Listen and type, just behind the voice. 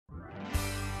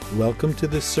Welcome to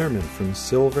this sermon from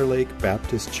Silver Lake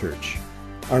Baptist Church.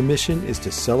 Our mission is to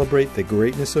celebrate the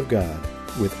greatness of God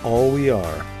with all we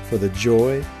are for the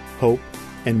joy, hope,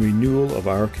 and renewal of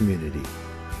our community.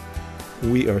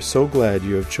 We are so glad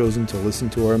you have chosen to listen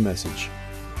to our message.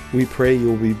 We pray you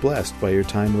will be blessed by your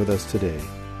time with us today.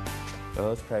 So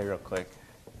let's pray real quick.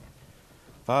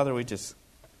 Father, we just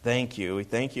thank you. We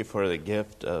thank you for the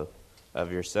gift of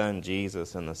your Son,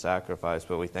 Jesus, and the sacrifice,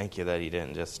 but we thank you that he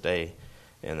didn't just stay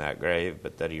in that grave,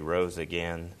 but that he rose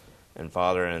again. And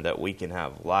Father, and that we can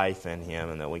have life in him,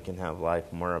 and that we can have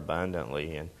life more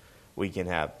abundantly, and we can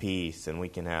have peace, and we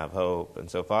can have hope.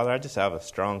 And so, Father, I just have a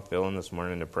strong feeling this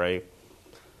morning to pray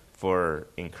for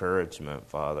encouragement,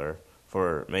 Father.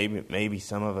 For maybe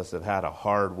some of us have had a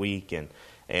hard week,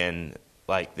 and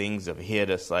like things have hit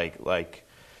us like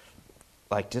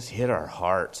just hit our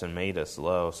hearts and made us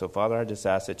low. So, Father, I just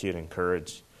ask that you'd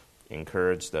encourage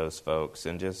those folks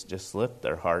and just lift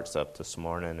their hearts up this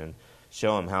morning and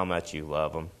show them how much you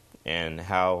love them and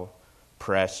how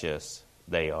precious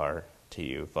they are to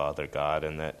you, Father God,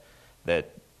 and that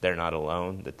they're not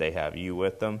alone, that they have you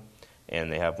with them,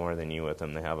 and they have more than you with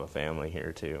them. They have a family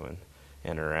here too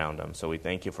and around them. So we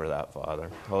thank you for that, Father.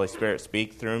 Holy Spirit,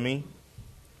 speak through me,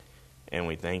 and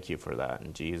we thank you for that.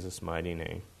 In Jesus' mighty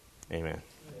name, amen.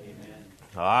 Amen.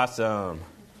 Awesome.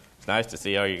 It's nice to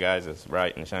see all you guys'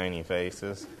 bright and shiny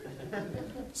faces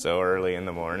so early in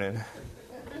the morning.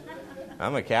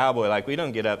 I'm a cowboy. Like, we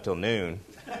don't get up till noon,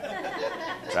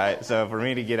 right? So for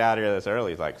me to get out here this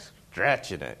early is like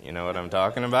stretching it. You know what I'm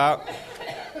talking about?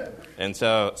 And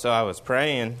so I was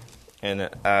praying, and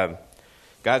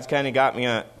God's kind of got me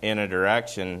in a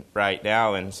direction right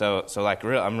now. And so like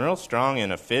I'm real strong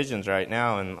in Ephesians right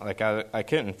now, and like I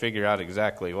couldn't figure out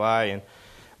exactly why.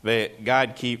 But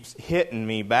God keeps hitting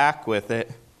me back with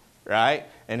it, right?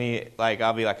 And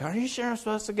I'll be like, "Are you sure I'm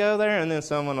supposed to go there?" And then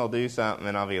someone will do something,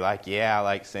 and I'll be like, "Yeah,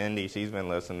 like Cindy, she's been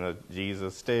listening to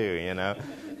Jesus too, you know."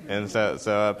 And so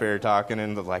up here talking,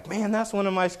 and like, "Man, that's one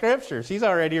of my scriptures. He's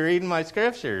already reading my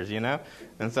scriptures, you know."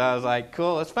 And so I was like,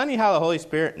 "Cool." It's funny how the Holy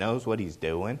Spirit knows what He's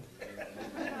doing.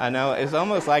 I know it's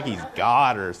almost like He's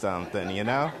God or something, you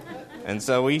know. And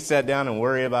so we sat down and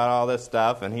worry about all this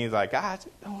stuff, and he's like,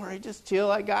 don't worry, just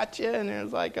chill, I got you. And it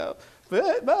was like, but.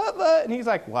 And he's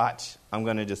like, watch, I'm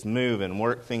going to just move and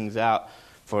work things out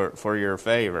for your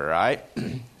favor, right?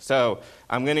 So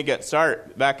I'm going to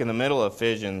start back in the middle of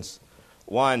Ephesians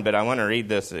 1, but I want to read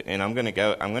this, and I'm going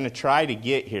to try to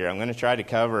get here. I'm going to try to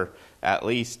cover at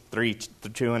least 3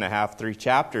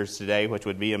 chapters today, which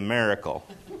would be a miracle,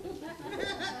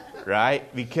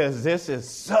 right? Because this is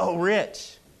so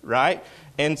rich. Right?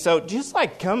 And so just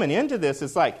like coming into this,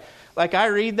 it's like I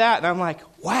read that and I'm like,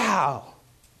 wow.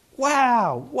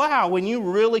 When you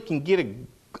really can get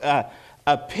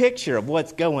a picture of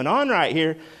what's going on right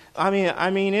here, I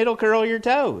mean, it'll curl your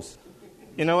toes.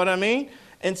 You know what I mean?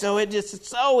 And so it's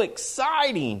so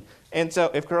exciting. And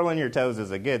so if curling your toes is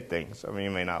a good thing, some of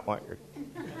you may not want your,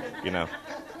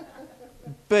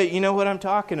 But you know what I'm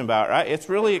talking about, right? It's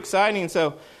really exciting.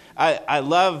 So I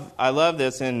love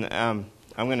this, and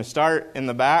I'm going to start in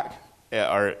the back,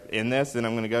 or in this, then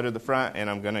I'm going to go to the front, and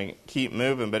I'm going to keep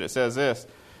moving. But it says this.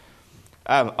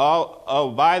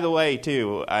 By the way,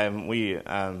 too,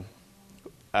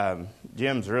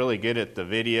 Jim's really good at the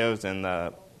videos and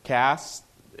the casts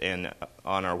and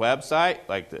on our website.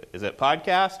 Is it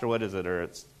podcast or what is it? Or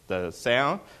it's the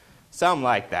sound? Something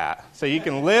like that. So you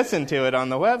can listen to it on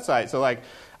the website. So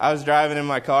I was driving in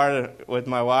my car with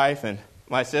my wife, and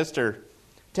my sister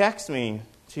texts me.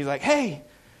 She's like, "Hey,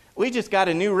 we just got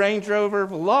a new Range Rover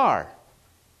Velar."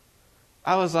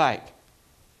 I was like,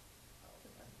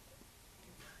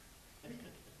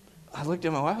 I looked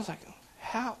at my wife, I was like,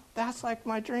 "How? That's like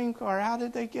my dream car. How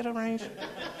did they get a Range?"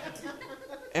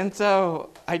 And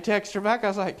so I texted her back. I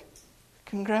was like,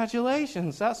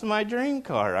 "Congratulations, that's my dream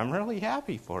car. I'm really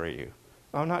happy for you."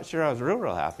 I'm not sure I was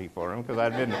real happy for him, because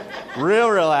I'd been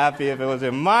real happy if it was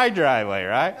in my driveway,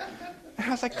 right? And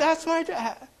I was like, "That's my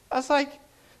I was like,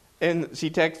 and she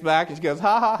texts back and she goes,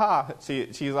 "Ha ha ha."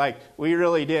 She's like, "We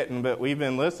really didn't, but we've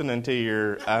been listening to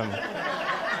your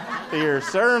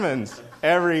sermons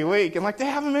every week." And they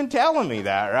haven't been telling me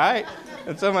that, right?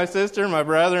 And so my sister and my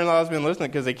brother-in-law has been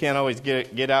listening because they can't always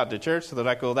get out to church. So they're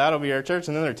like, "Well, that'll be our church,"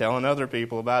 and then they're telling other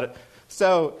people about it.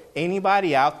 So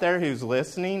anybody out there who's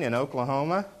listening in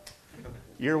Oklahoma,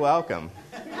 you're welcome.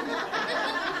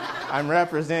 I'm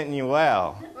representing you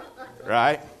well,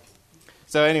 right?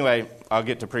 So anyway, I'll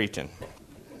get to preaching.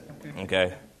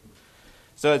 Okay.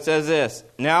 So it says this.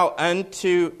 Now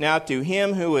to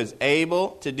him who is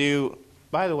able to do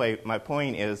by the way, my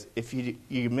point is, if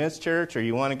you miss church or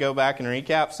you want to go back and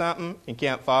recap something and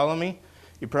can't follow me,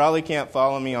 you probably can't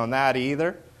follow me on that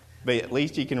either, but at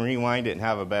least you can rewind it and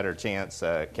have a better chance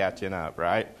catching up,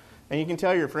 right? And you can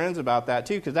tell your friends about that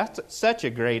too, because that's such a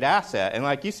great asset. And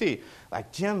like you see,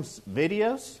 like Jim's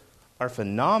videos are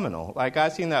phenomenal. Like I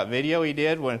seen that video he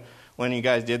did when you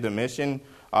guys did the mission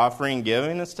offering,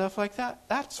 giving, and stuff like that.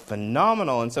 That's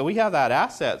phenomenal. And so we have that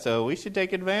asset, so we should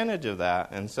take advantage of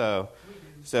that. And so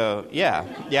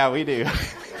yeah, we do.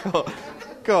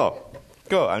 Cool.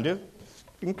 I'm just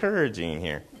encouraging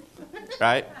here,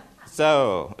 right?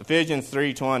 So Ephesians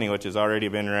 3:20, which has already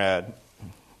been read,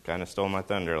 kind of stole my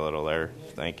thunder a little there.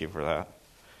 Thank you for that.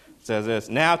 It says this: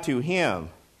 now to him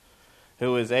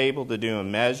who is able to do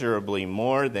immeasurably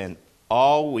more than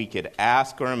all we could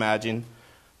ask or imagine,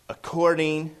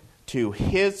 according to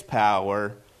his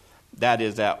power that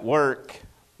is at work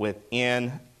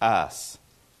within us.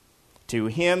 To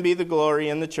him be the glory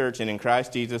in the church and in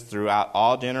Christ Jesus throughout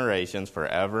all generations,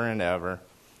 forever and ever.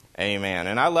 Amen.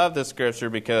 And I love this scripture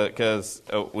because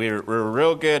we're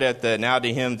real good at the now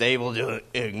to him is able to do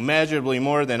immeasurably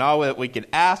more than all that we could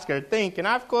ask or think. And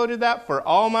I've quoted that for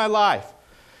all my life,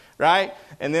 right?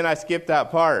 And then I skipped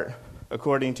that part,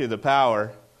 according to the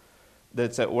power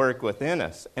that's at work within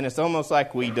us. And it's almost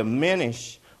like we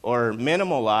diminish or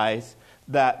minimalize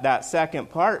that second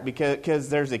part because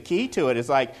there's a key to it. It's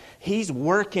like he's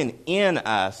working in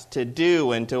us to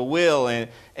do and to will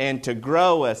and to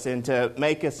grow us and to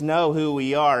make us know who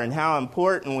we are and how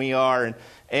important we are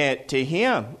and to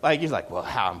him. Like he's like, well,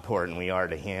 how important we are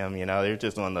to him. You know, they're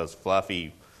just one of those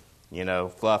fluffy,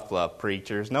 fluff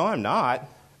preachers. No, I'm not.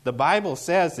 The Bible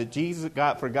says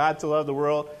that for God to love the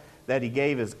world, that he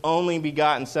gave his only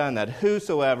begotten Son, that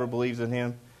whosoever believes in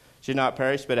him should not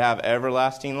perish but have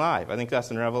everlasting life. I think that's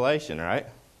in Revelation, right?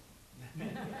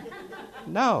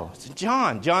 No, it's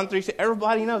John 3.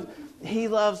 Everybody knows he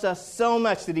loves us so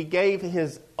much that he gave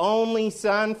his only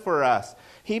Son for us.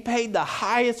 He paid the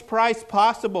highest price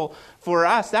possible for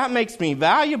us. That makes me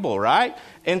valuable, right?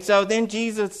 And so then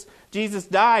Jesus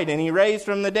died and he raised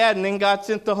from the dead, and then God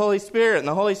sent the Holy Spirit, and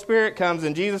the Holy Spirit comes,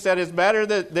 and Jesus said, it's better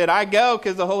that I go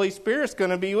because the Holy Spirit's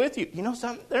going to be with you. You know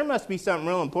something? There must be something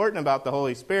real important about the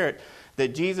Holy Spirit,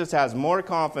 that Jesus has more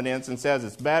confidence and says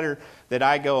it's better that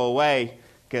I go away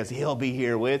because he'll be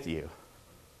here with you.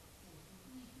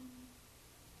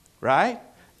 Right?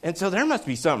 And so there must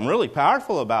be something really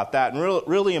powerful about that and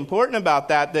really important about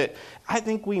that I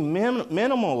think we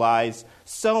minimalize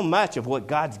so much of what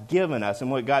God's given us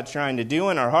and what God's trying to do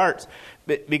in our hearts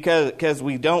because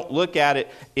we don't look at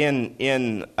it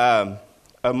in a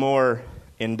more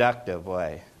inductive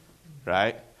way,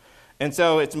 right? And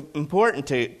so it's important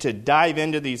to dive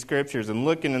into these scriptures and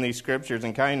look into these scriptures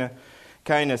and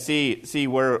kind of see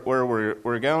where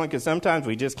we're going, because sometimes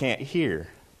we just can't hear,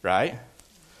 right?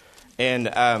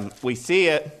 And we see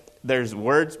it. There's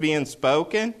words being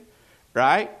spoken,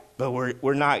 right? But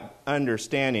we're not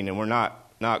understanding and we're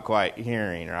not quite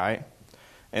hearing, right?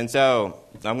 And so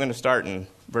I'm going to start in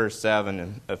verse 7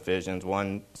 in Ephesians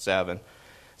 1:7. It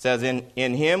says,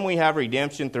 in him we have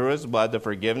redemption through his blood, the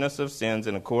forgiveness of sins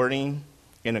in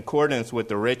accordance with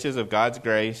the riches of God's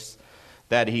grace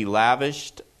that he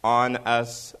lavished on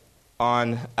us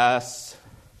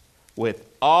with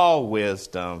all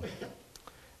wisdom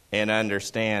and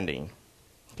understanding.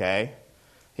 Okay?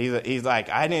 He's like,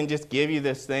 I didn't just give you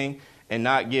this thing and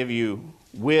not give you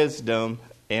wisdom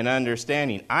and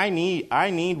understanding. I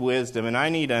need wisdom and I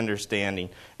need understanding,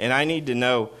 and I need to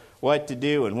know what to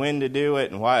do and when to do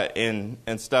it and what and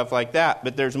stuff like that.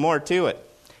 But there's more to it.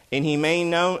 And he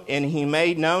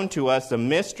made known to us the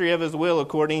mystery of his will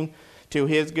according to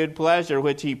his good pleasure,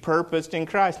 which he purposed in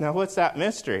Christ. Now, what's that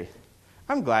mystery?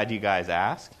 I'm glad you guys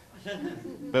asked.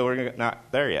 But we're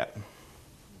not there yet.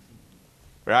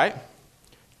 Right?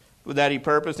 That he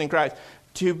purposed in Christ.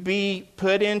 To be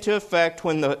put into effect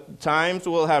when the times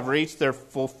will have reached their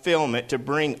fulfillment, to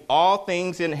bring all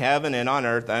things in heaven and on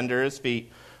earth under his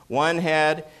feet. One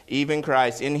head, even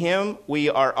Christ. In him we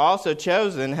are also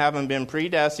chosen, having been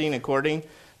predestined according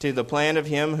to the plan of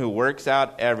him who works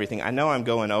out everything. I know I'm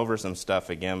going over some stuff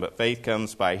again, but faith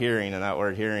comes by hearing, and that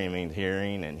word hearing means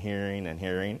hearing and hearing and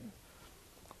hearing.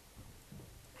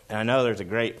 And I know there's a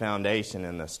great foundation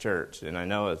in this church, and I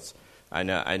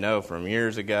know from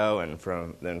years ago, and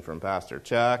from Pastor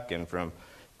Chuck, and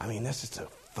this is a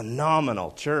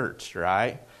phenomenal church,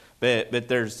 right? But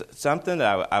there's something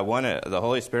that the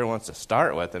Holy Spirit wants to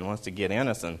start with and wants to get in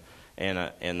us, and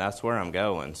that's where I'm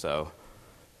going. So,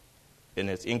 and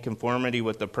it's in conformity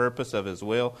with the purpose of his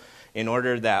will, in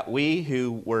order that we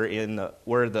who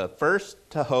were the first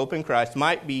to hope in Christ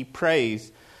might be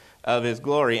praised of his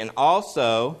glory. And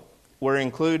also were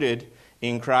included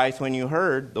in Christ when you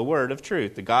heard the word of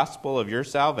truth, the gospel of your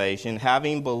salvation.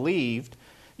 Having believed,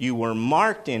 you were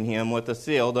marked in him with a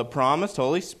seal, the promised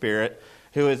Holy Spirit,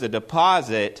 who is a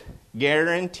deposit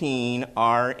guaranteeing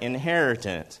our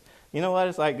inheritance. You know what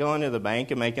it's like going to the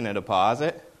bank and making a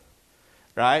deposit,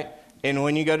 right? And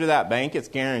when you go to that bank, it's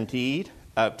guaranteed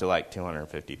up to like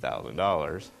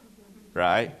 $250,000,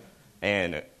 right?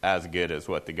 And as good as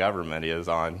what the government is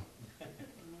on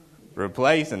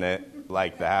replacing it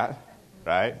like that,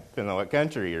 right? Depending on what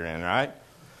country you're in, right?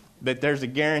 But there's a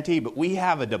guarantee. But we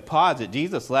have a deposit.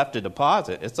 Jesus left a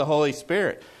deposit. It's the Holy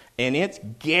Spirit, and it's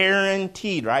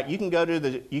guaranteed, right? You can go to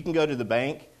the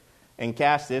bank and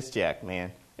cash this check,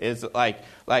 man. It's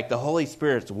like the Holy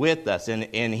Spirit's with us,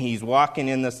 and he's walking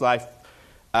in this life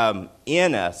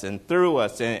in us and through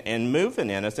us and moving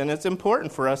in us, and it's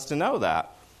important for us to know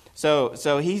that.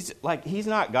 So he's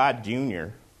not God Jr.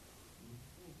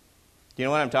 You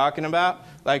know what I'm talking about?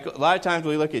 Like a lot of times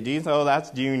we look at Jesus, oh, that's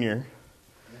Junior.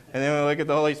 And then we look at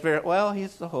the Holy Spirit, well,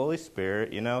 he's the Holy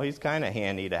Spirit, he's kind of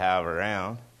handy to have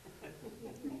around.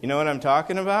 You know what I'm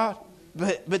talking about?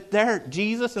 But there,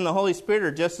 Jesus and the Holy Spirit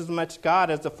are just as much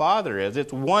God as the Father is.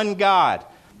 It's one God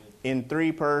in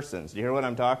three persons. Do you hear what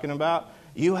I'm talking about?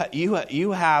 You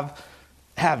have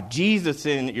Jesus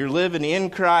you're living in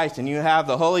Christ, and you have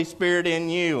the Holy Spirit in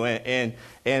you, and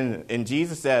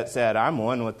Jesus said, I'm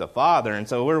one with the Father, and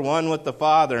so we're one with the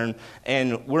Father,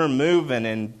 and we're moving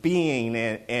and being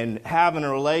and having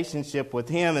a relationship with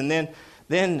Him, and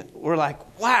then we're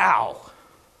like, wow,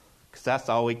 because that's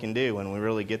all we can do when we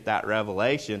really get that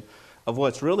revelation of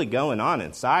what's really going on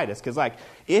inside us, because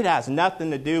it has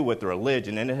nothing to do with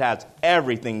religion, and it has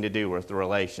everything to do with the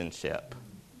relationship.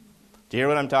 Do you hear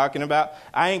what I'm talking about?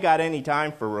 I ain't got any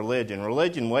time for religion.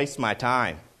 Religion wastes my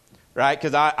time, right?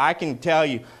 Because I can tell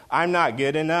you I'm not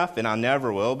good enough, and I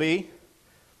never will be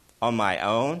on my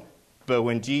own. But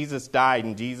when Jesus died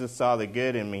and Jesus saw the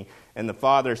good in me, and the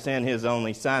Father sent His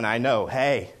only Son, I know,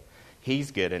 hey,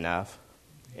 He's good enough.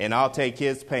 And I'll take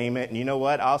His payment, and you know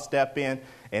what? I'll step in,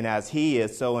 and as He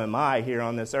is, so am I here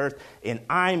on this earth. And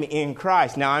I'm in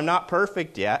Christ. Now, I'm not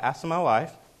perfect yet. Ask my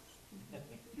wife.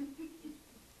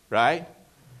 Right?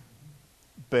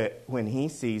 But when He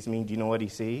sees me, do you know what He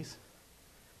sees?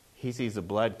 He sees the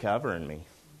blood covering me.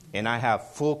 And I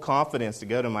have full confidence to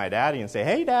go to my daddy and say,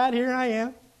 hey, Dad, here I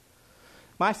am.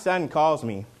 My son calls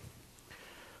me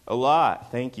a lot.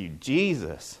 Thank you,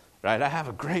 Jesus. Right? I have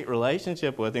a great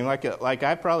relationship with him. Like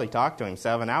I probably talked to him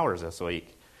 7 hours this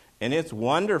week. And it's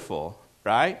wonderful,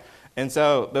 right? And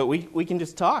so, but we can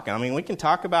just talk. I mean, we can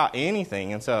talk about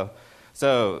anything. And so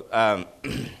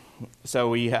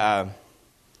we,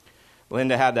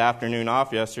 Linda had the afternoon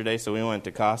off yesterday, so we went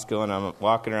to Costco, and I'm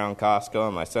walking around Costco,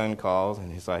 and my son calls,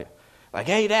 and he's like,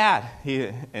 hey, Dad.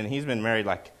 He's been married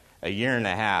like a year and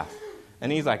a half,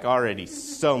 and he's like already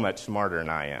so much smarter than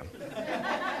I am.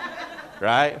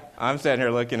 Right? I'm sitting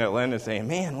here looking at Linda saying,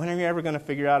 man, when are you ever going to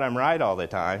figure out I'm right all the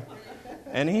time?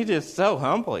 And he's just so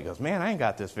humble. He goes, man, I ain't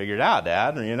got this figured out,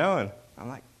 Dad. And I'm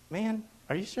like, man,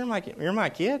 are you sure you're my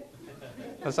kid?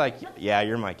 I was like, yeah,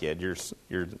 you're my kid.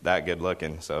 You're that good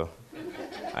looking, so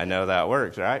I know that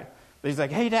works, right? But he's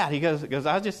like, hey, Dad. He goes,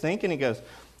 I was just thinking. He goes,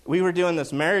 we were doing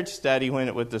this marriage study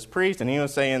with this priest, and he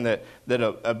was saying that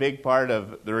a big part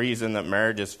of the reason that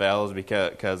marriages fail is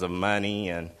because of money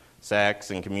and sex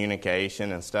and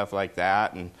communication and stuff like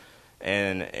that.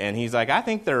 And he's like, I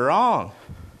think they're wrong.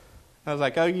 I was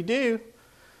like, oh, you do?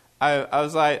 I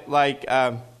was like,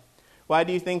 why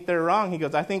do you think they're wrong? He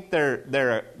goes, I think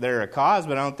they're a cause,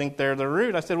 but I don't think they're the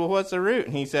root. I said, well, what's the root?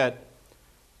 And he said,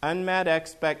 unmet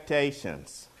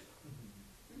expectations.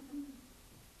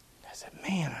 I said,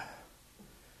 man,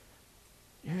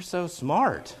 you're so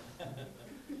smart.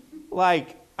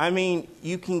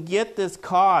 You can get this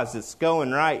cause that's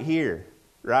going right here,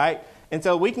 right? And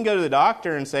so we can go to the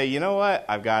doctor and say, you know what?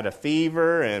 I've got a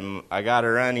fever, and I got a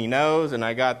runny nose, and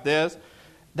I got this.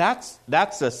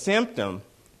 That's a symptom.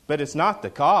 But it's not the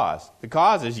cause. The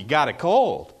cause is you got a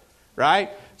cold, right?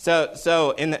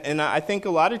 So I think a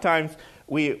lot of times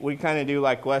we kind of do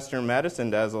like Western medicine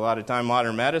does a lot of time,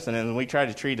 modern medicine, and we try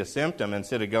to treat a symptom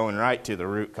instead of going right to the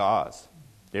root cause.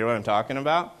 Do you know what I'm talking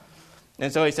about?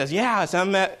 And so he says, yeah, it's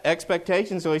unmet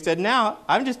expectations. So he said, now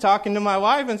I'm just talking to my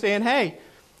wife and saying, hey,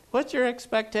 what's your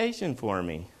expectation for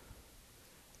me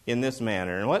in this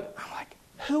manner? And I'm like,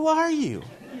 who are you?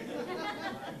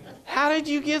 How did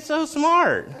you get so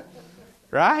smart?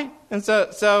 Right? And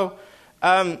so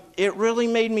it really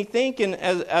made me think, and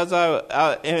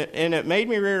and it made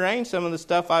me rearrange some of the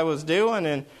stuff I was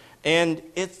doing, and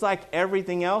it's like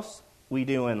everything else we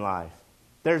do in life.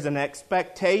 There's an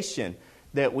expectation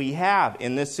that we have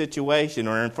in this situation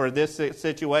or for this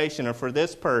situation or for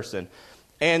this person.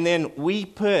 And then we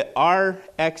put our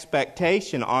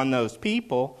expectation on those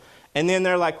people, and then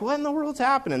they're like, what in the world's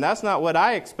happening? That's not what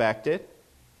I expected,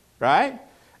 right?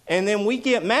 And then we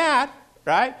get mad,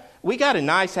 right? We got a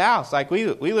nice house. Like we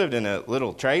lived in a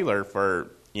little trailer for,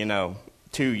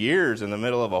 2 years in the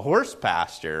middle of a horse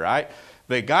pasture, right?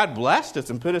 But God blessed us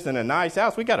and put us in a nice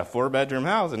house. We got a 4-bedroom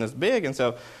house, and it's big. And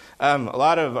so a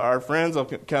lot of our friends will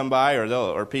come by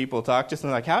or people talk to us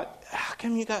and they're like, how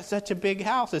come you got such a big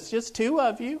house? It's just 2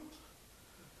 of you.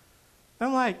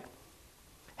 I'm like,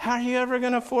 how are you ever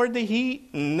going to afford the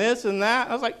heat and this and that?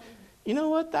 I was like, you know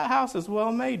what? That house is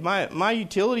well made. My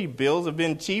utility bills have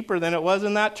been cheaper than it was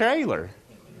in that trailer.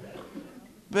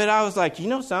 But I was like, you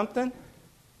know something?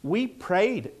 We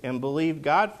prayed and believed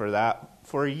God for that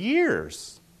for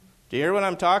years. Do you hear what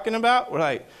I'm talking about? We're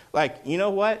like, you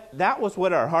know what? That was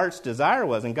what our heart's desire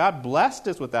was. And God blessed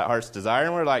us with that heart's desire.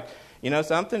 And we're like, you know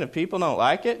something? If people don't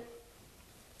like it,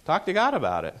 talk to God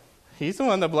about it. He's the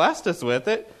one that blessed us with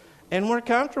it. And we're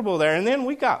comfortable there. And then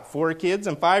we got 4 kids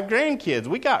and 5 grandkids.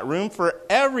 We got room for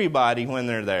everybody when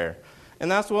they're there. And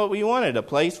that's what we wanted, a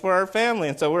place for our family.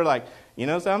 And so we're like, you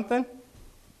know something?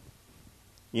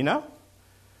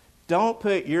 Don't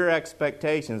put your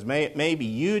expectations. Maybe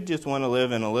you just want to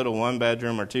live in a little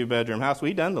 1-bedroom or 2-bedroom house.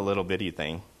 We done the little bitty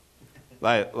thing.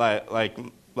 Like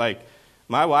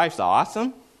my wife's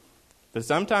awesome, but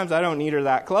sometimes I don't need her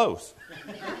that close.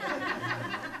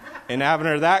 And having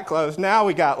her that close, now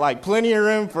we got plenty of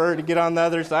room for her to get on the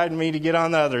other side and me to get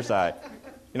on the other side.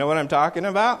 You know what I'm talking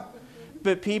about?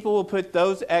 But people will put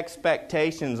those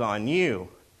expectations on you,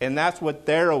 and that's what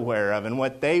they're aware of and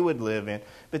what they would live in.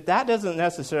 But that doesn't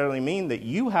necessarily mean that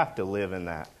you have to live in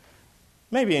that.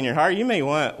 Maybe in your heart, you may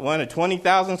want a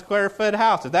 20,000 square foot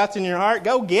house. If that's in your heart,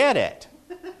 go get it.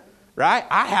 Right?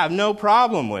 I have no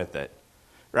problem with it.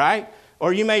 Right?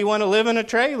 Or you may want to live in a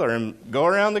trailer and go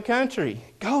around the country.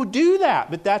 Go do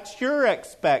that. But that's your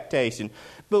expectation.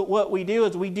 But what we do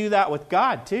is we do that with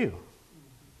God too.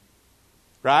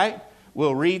 Right?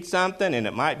 We'll read something and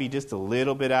it might be just a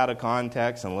little bit out of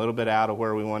context and a little bit out of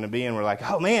where we want to be. And we're like,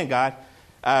 oh man, God,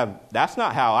 that's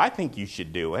not how I think you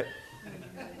should do it.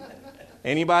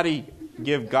 Anybody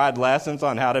give God lessons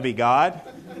on how to be God?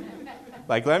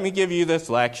 Let me give you this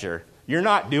lecture. You're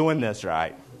not doing this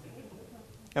right.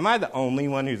 Am I the only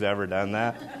one who's ever done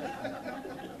that?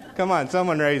 Come on,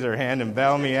 someone raise their hand and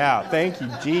bail me out. Thank you,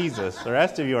 Jesus. The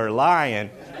rest of you are lying.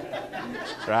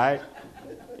 Right?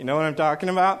 You know what I'm talking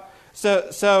about?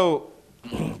 So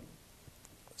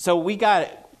we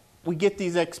get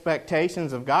these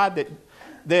expectations of God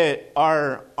that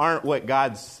aren't what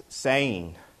God's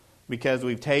saying because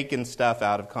we've taken stuff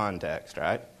out of context,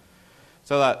 right?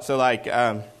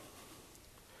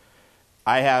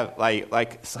 I have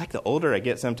it's like the older I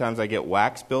get, sometimes I get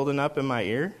wax building up in my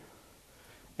ear,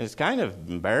 and it's kind of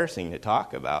embarrassing to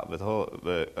talk about. But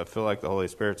I feel like the Holy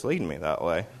Spirit's leading me that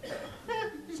way.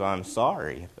 So I'm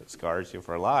sorry if it scars you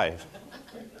for life.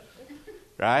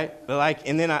 Right? But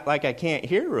and then I can't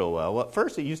hear real well. Well, at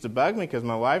first it used to bug me because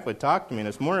my wife would talk to me, and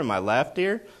it's more in my left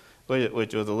ear,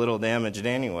 which was a little damaged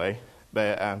anyway.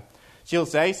 But she'll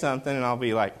say something, and I'll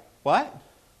be like, what?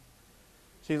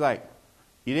 She's like,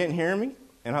 you didn't hear me?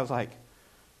 And I was like,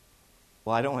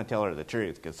 well, I don't want to tell her the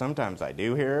truth because sometimes I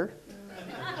do hear her.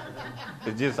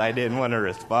 It's just I didn't want to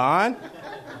respond.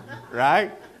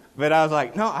 Right? But I was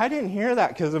like, no, I didn't hear that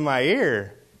because of my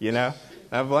ear,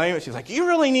 I blame it. She's like, you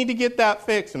really need to get that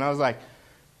fixed. And I was like,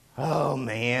 oh,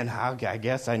 man, I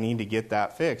guess I need to get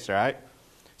that fixed, right?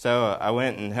 So I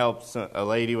went and helped a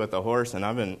lady with a horse, and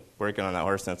I've been working on that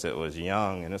horse since it was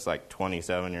young, and it's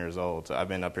 27 years old. So I've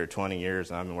been up here 20 years,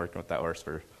 and I've been working with that horse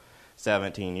for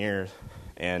 17 years.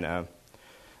 And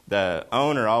the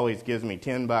owner always gives me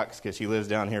 $10 because she lives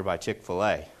down here by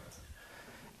Chick-fil-A.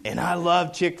 And I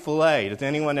love Chick-fil-A. Does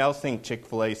anyone else think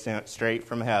Chick-fil-A sent straight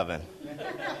from heaven?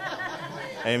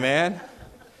 Amen?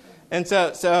 And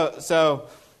so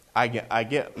I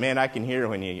get, man, I can hear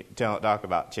when you talk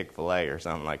about Chick-fil-A or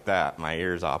something like that. My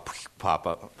ears all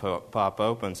pop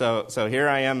open. So here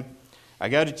I am. I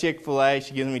go to Chick-fil-A.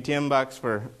 She gives me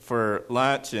 $10 for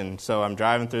lunch, and so I'm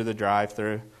driving through the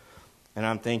drive-thru, and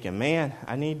I'm thinking, man,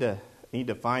 I need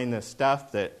to find this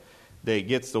stuff that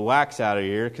gets the wax out of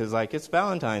your ear because it's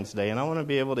Valentine's Day, and I want to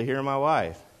be able to hear my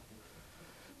wife.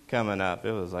 Coming up,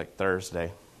 it was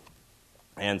Thursday,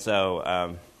 and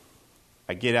so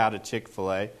I get out of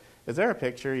Chick-fil-A. Is there a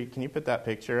picture? Can you put that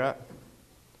picture up?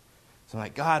 So I'm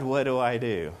like, God, what do I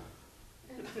do?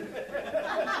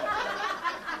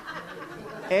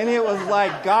 And it was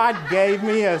like God gave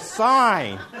me a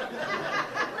sign.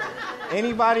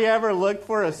 Anybody ever looked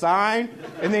for a sign?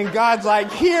 And then God's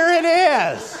like, here it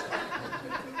is.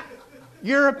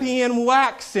 European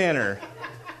Wax Center.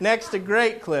 Next to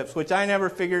Great Clips, which I never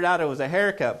figured out it was a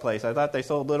haircut place. I thought they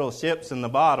sold little ships in the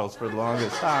bottles for the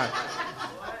longest time.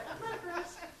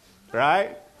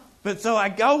 Right? But so I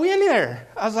go in there.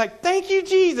 I was like, thank you,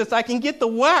 Jesus. I can get the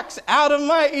wax out of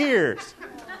my ears.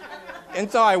 And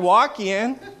so I walk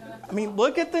in. I mean,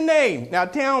 look at the name. Now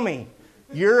tell me,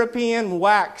 European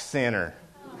Wax Center.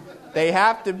 They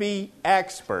have to be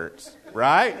experts,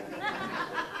 right?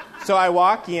 So I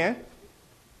walk in.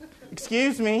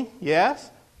 Excuse me, yes?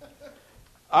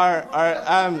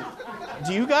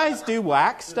 Do you guys do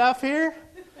wax stuff here?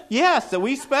 Yes, so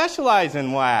we specialize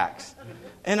in wax.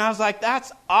 And I was like,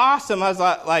 that's awesome. I was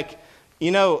like,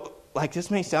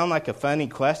 this may sound like a funny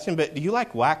question, but do you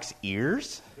like wax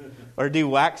ears? Or do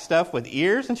wax stuff with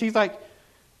ears? And she's like,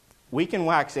 we can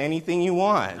wax anything you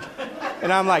want.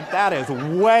 And I'm like, that is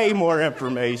way more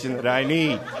information than I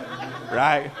need,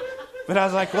 right? But I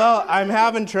was like, well, I'm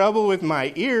having trouble with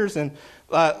my ears, and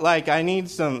I need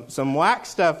some wax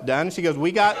stuff done. She goes,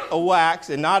 we got a wax,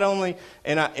 and not only,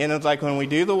 and it's like when we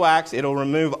do the wax, it'll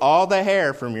remove all the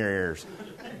hair from your ears.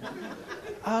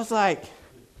 I was like,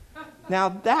 now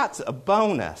that's a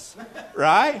bonus,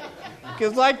 right?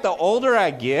 Because the older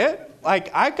I get,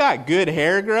 I've got good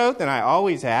hair growth, and I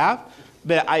always have,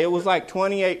 but it was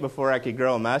 28 before I could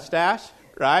grow a mustache,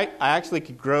 right? I actually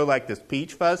could grow this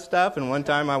peach fuzz stuff, and one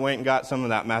time I went and got some of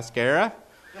that mascara.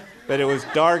 But it was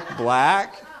dark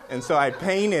black, and so I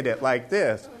painted it like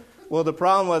this. Well, the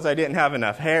problem was I didn't have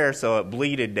enough hair, so it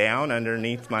bleeded down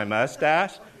underneath my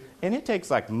mustache, and it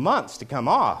takes months to come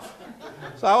off.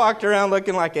 So I walked around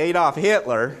looking like Adolf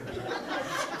Hitler,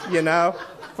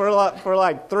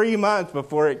 for 3 months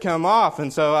before it come off.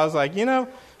 And so I was like,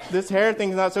 this hair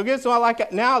thing's not so good. So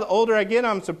now the older I get,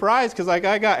 I'm surprised because I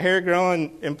got hair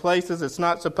growing in places it's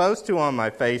not supposed to on my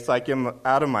face,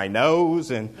 out of my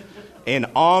nose and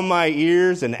on my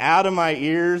ears and out of my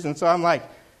ears. And so I'm like,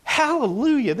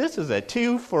 hallelujah, this is a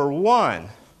 2-for-1.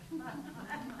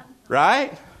 Right?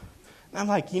 And I'm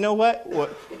like, you know what?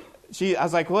 I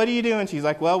was like, what are you doing? She's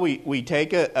like, well, we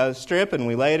take a strip and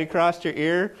we lay it across your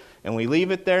ear and we leave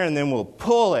it there and then we'll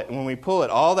pull it. And when we pull it,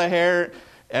 all the hair.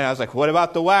 And I was like, what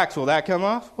about the wax? Will that come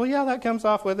off? Well, yeah, that comes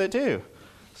off with it too.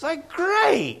 It's like,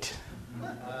 great.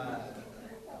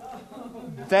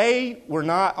 They were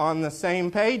not on the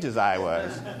same page as I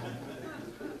was.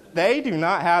 They do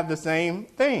not have the same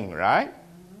thing, right?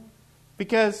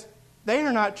 Because they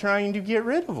are not trying to get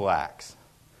rid of wax.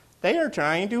 They are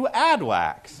trying to add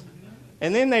wax.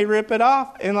 And then they rip it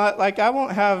off, and I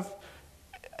won't have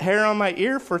hair on my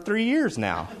ear for 3 years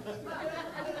now.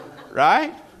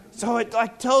 Right? So it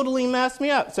totally messed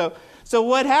me up. So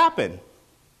what happened?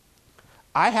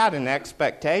 I had an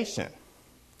expectation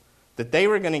that they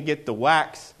were going to get the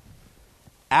wax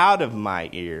out of my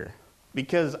ear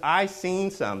because I seen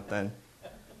something.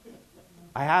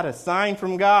 I had a sign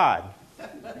from God.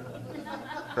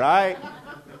 Right?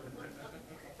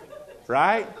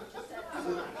 Right?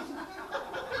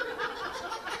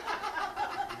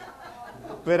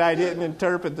 But I didn't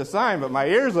interpret the sign, but my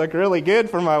ears look really good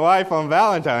for my wife on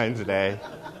Valentine's Day.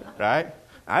 Right?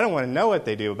 I don't want to know what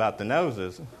they do about the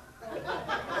noses.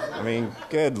 I mean,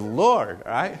 good Lord,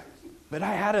 right? But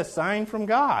I had a sign from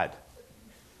God,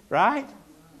 right?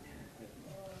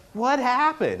 What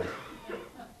happened?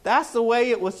 That's the way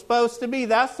it was supposed to be.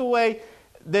 That's the way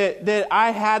that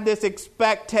I had this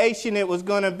expectation it was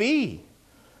going to be.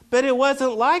 But it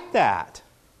wasn't like that.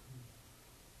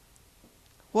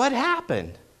 What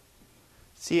happened?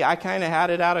 See, I kind of had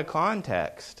it out of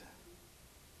context,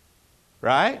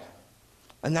 right?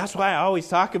 And that's why I always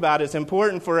talk about it's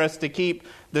important for us to keep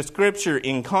the Scripture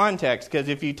in context, because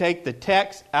if you take the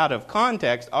text out of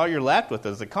context, all you're left with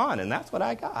is a con, and that's what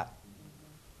I got.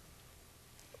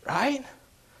 Right?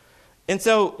 And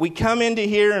so we come into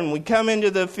here, and we come into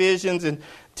the Ephesians, and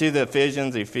to the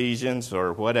Ephesians,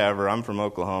 or whatever. I'm from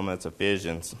Oklahoma, it's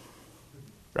Ephesians.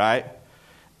 Right?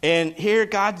 And here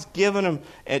God's giving them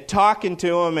and talking to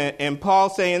them, and Paul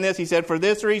saying this. He said, for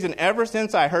this reason, ever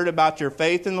since I heard about your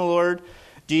faith in the Lord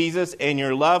Jesus and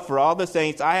your love for all the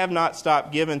saints, I have not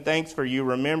stopped giving thanks for you,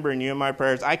 remembering you in my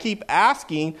prayers. I keep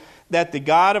asking that the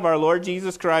God of our Lord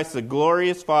Jesus Christ, the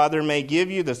glorious Father, may give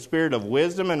you the spirit of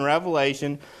wisdom and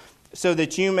revelation so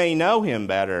that you may know him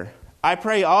better. I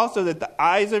pray also that the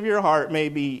eyes of your heart may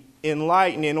be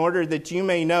enlightened in order that you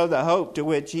may know the hope to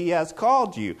which he has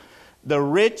called you, the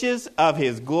riches of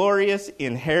his glorious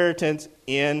inheritance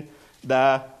in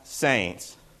the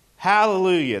saints.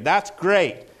 Hallelujah. That's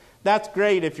great. That's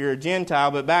great if you're a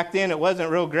Gentile, but back then it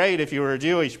wasn't real great if you were a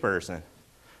Jewish person.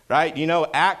 right? You know,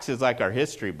 Acts is like our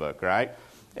history book, right?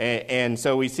 And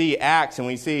so we see Acts, and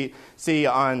we see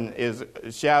on is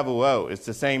Shavuot. It's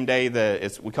the same day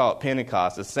we call it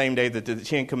Pentecost. It's the same day that the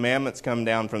Ten Commandments come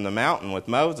down from the mountain with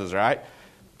Moses, right?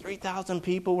 3,000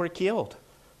 people were killed,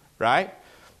 right?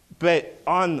 But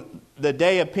on the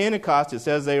day of Pentecost, it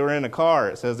says they were in a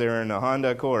car. It says they were in a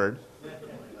Honda Accord,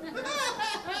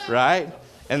 right?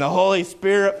 And the Holy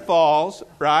Spirit falls,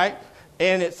 right?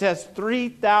 And it says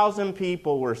 3,000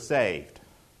 people were saved,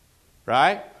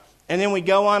 right? And then we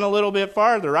go on a little bit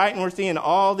farther, right? And we're seeing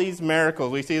all these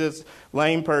miracles. We see this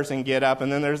lame person get up,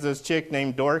 and then there's this chick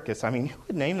named Dorcas. I mean, who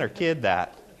would name their kid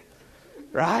that?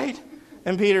 Right?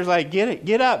 And Peter's like,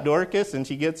 get up, Dorcas. And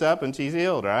she gets up, and she's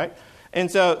healed, right?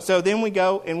 And so then we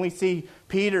go, and we see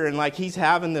Peter, and like he's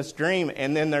having this dream,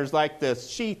 and then there's like this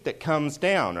sheet that comes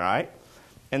down, right?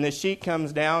 And the sheet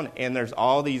comes down, and there's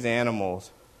all these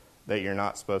animals that you're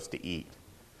not supposed to eat,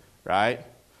 right?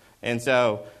 And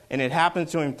it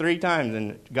happens to him 3 times,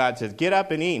 and God says, get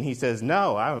up and eat. And he says,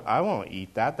 no, I won't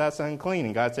eat that. That's unclean.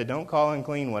 And God said, don't call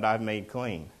unclean what I've made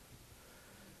clean.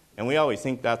 And we always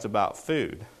think that's about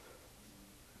food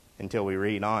until we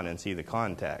read on and see the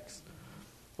context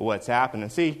of what's happened.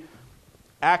 And see,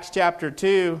 Acts chapter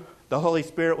 2, the Holy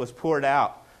Spirit was poured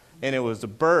out, and it was the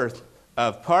birth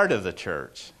of part of the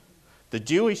church, the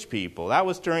Jewish people. That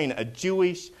was during a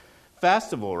Jewish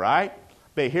festival, right?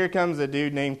 But here comes a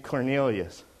dude named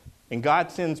Cornelius. And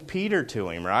God sends Peter to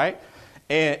him, right?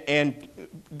 And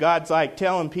God's like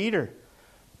telling Peter,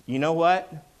 you know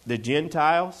what? The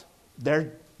Gentiles,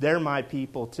 they're my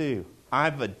people too.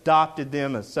 I've adopted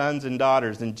them as sons and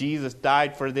daughters, and Jesus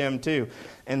died for them too.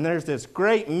 And there's this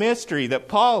great mystery that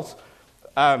Paul's,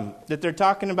 that they're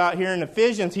talking about here in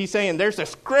Ephesians. He's saying there's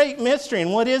this great mystery.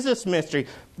 And what is this mystery?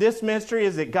 This mystery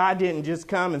is that God didn't just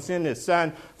come and send his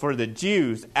son for the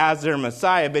Jews as their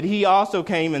Messiah, but he also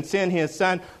came and sent his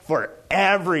son for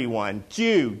everyone,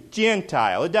 Jew,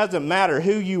 Gentile. It doesn't matter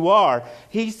who you are.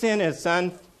 He sent his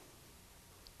son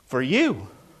for you.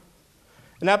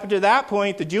 And up to that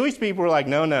point, the Jewish people were like,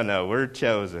 no, we're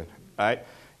chosen, right?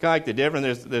 Kind of like the difference.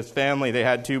 There's this family, they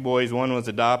had 2 boys. One was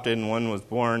adopted and one was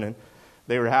born, and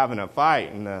they were having a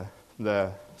fight. And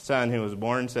the son who was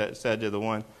born said to the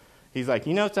one, he's like,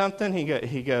 you know something?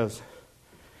 He goes,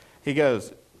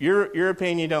 your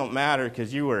opinion don't matter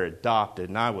because you were adopted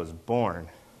and I was born.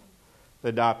 The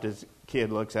adopted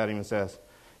kid looks at him and says,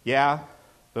 yeah,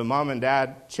 but mom and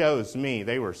dad chose me.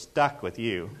 They were stuck with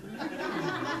you.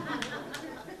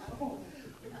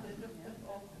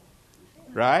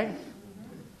 Right?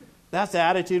 That's the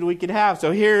attitude we could have.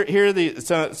 So here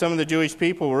some of the Jewish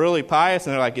people were really pious,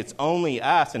 and they're like, it's only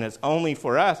us, and it's only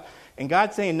for us. And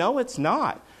God's saying, no, it's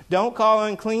not. Don't call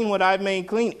unclean what I've made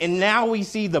clean. And now we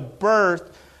see the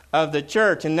birth of the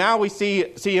church. And now we see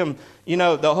him,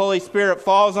 the Holy Spirit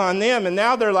falls on them. And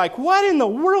now they're like, what in the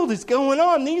world is going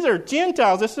on? These are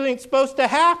Gentiles. This ain't supposed to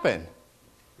happen.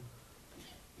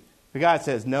 But God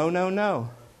says, no.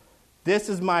 This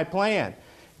is my plan.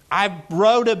 I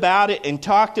wrote about it and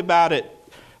talked about it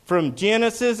from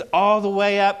Genesis all the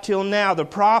way up till now. The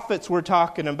prophets were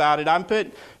talking about it. I'm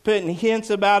putting hints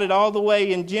about it all the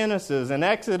way in Genesis and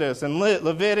Exodus and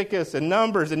Leviticus and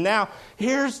Numbers. And now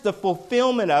here's the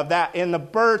fulfillment of that in the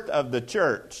birth of the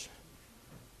church.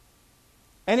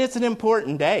 And it's an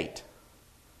important date.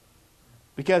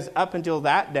 Because up until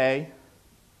that day,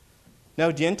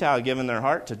 no Gentile had given their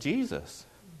heart to Jesus.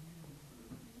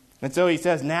 And so he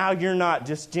says, now you're not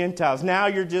just Gentiles. Now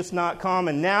you're just not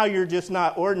common. Now you're just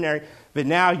not ordinary. But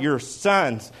now you're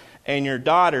sons and your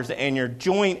daughters and you're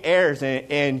joint heirs.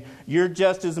 And you're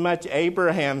just as much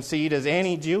Abraham's seed as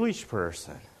any Jewish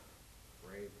person.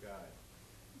 Praise God.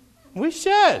 We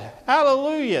should.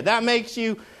 Hallelujah. That makes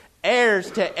you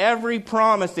heirs to every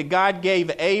promise that God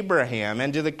gave Abraham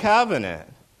and to the covenant.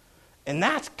 And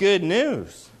that's good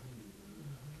news.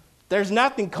 There's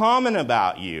nothing common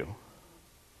about you.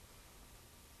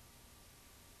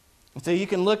 So you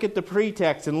can look at the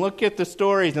pretext and look at the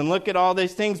stories and look at all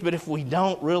these things, but if we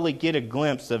don't really get a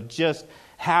glimpse of just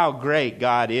how great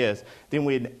God is, then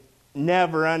we'd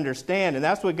never understand. And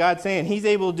that's what God's saying. He's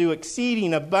able to do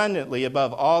exceeding abundantly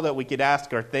above all that we could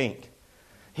ask or think.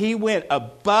 He went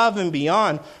above and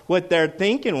beyond what their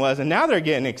thinking was, and now they're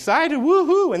getting excited.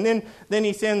 Woohoo! And then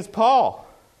he sends Paul,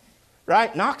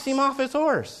 right? Knocks him off his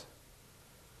horse,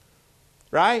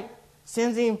 right?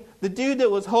 Sends him, the dude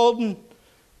that was holding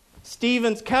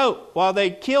Stephen's coat while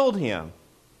they killed him.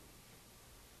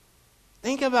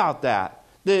 Think about that.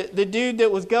 The dude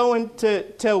that was going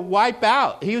to wipe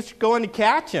out, he was going to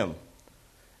catch him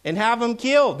and have him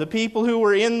killed, the people who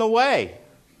were in the way.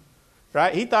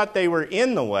 Right? He thought they were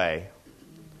in the way.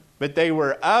 but they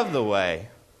were of the way.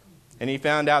 And he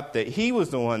found out that he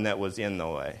was the one that was in the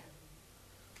way.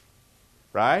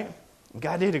 Right?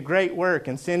 God did a great work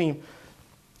and sent him.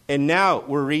 And now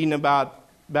we're reading about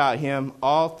him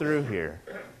all through here.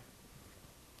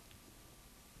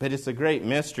 But it's a great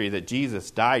mystery that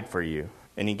Jesus died for you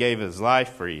and he gave his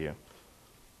life for you.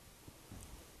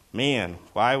 Man,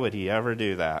 why would he ever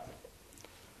do that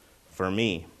for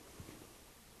me?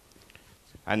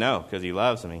 I know, because he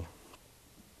loves me.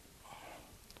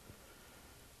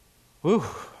 Whew.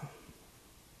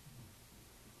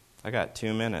 I got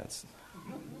 2 minutes.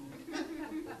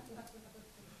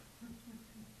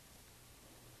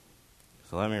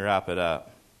 So let me wrap it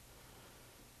up.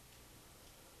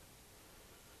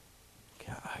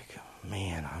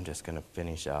 Man, I'm just going to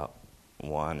finish out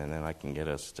 1, and then I can get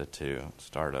us to 2.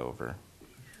 Start over.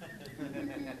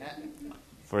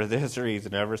 For this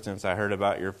reason, ever since I heard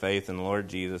about your faith in the Lord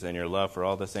Jesus and your love for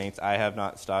all the saints, I have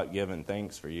not stopped giving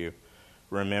thanks for you,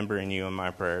 remembering you in my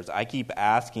prayers. I keep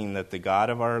asking that the God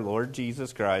of our Lord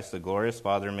Jesus Christ, the glorious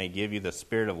Father, may give you the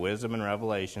spirit of wisdom and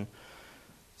revelation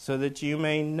so that you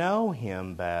may know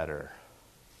him better.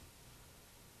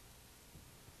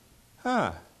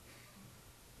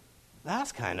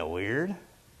 That's kind of weird.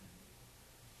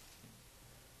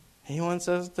 He wants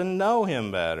us to know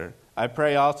him better. I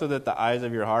pray also that the eyes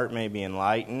of your heart may be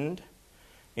enlightened,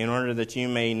 in order that you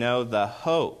may know the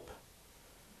hope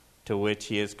to which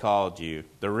he has called you,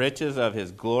 the riches of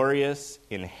his glorious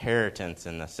inheritance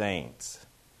in the saints.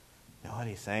 You know what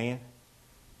he's saying?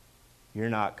 You're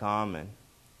not common.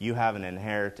 You have an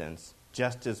inheritance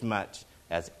just as much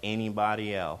as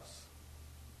anybody else.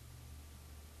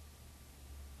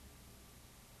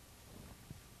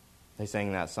 They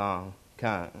sang that song,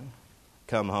 Come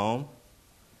Home.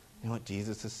 You know what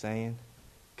Jesus is saying?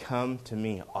 Come to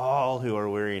me, all who are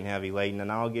weary and heavy laden,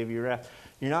 and I'll give you rest.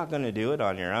 You're not going to do it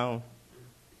on your own.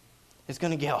 It's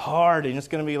going to get hard, and it's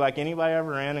going to be like anybody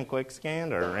ever ran in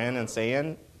quicksand or ran in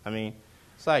sand. I mean,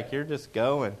 it's like you're just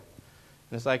going.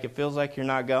 And it's like it feels like you're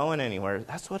not going anywhere.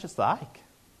 That's what it's like.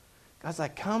 God's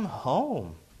like, come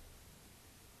home.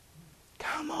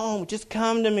 Come home. Just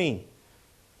come to me.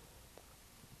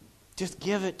 Just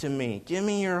give it to me. Give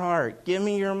me your heart. Give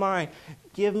me your mind.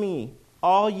 Give me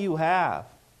all you have.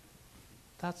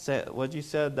 That's it. What you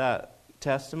said that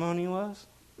testimony was?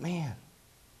 Man,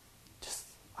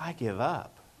 I give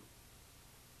up.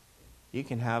 You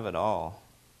can have it all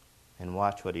and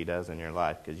watch what he does in your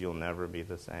life, because you'll never be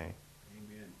the same.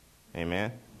 Amen.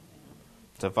 Amen.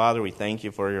 So, Father, we thank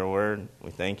you for your word. We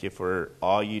thank you for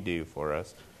all you do for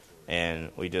us.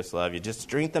 And we just love you. Just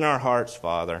strengthen our hearts,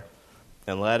 Father.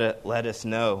 And let us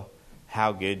know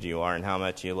how good you are and how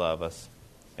much you love us.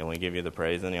 And we give you the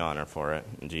praise and the honor for it.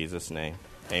 In Jesus' name,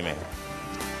 amen.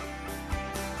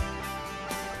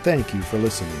 Thank you for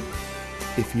listening.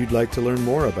 If you'd like to learn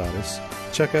more about us,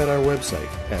 check out our website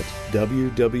at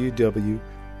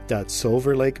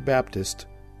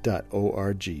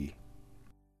www.silverlakebaptist.org.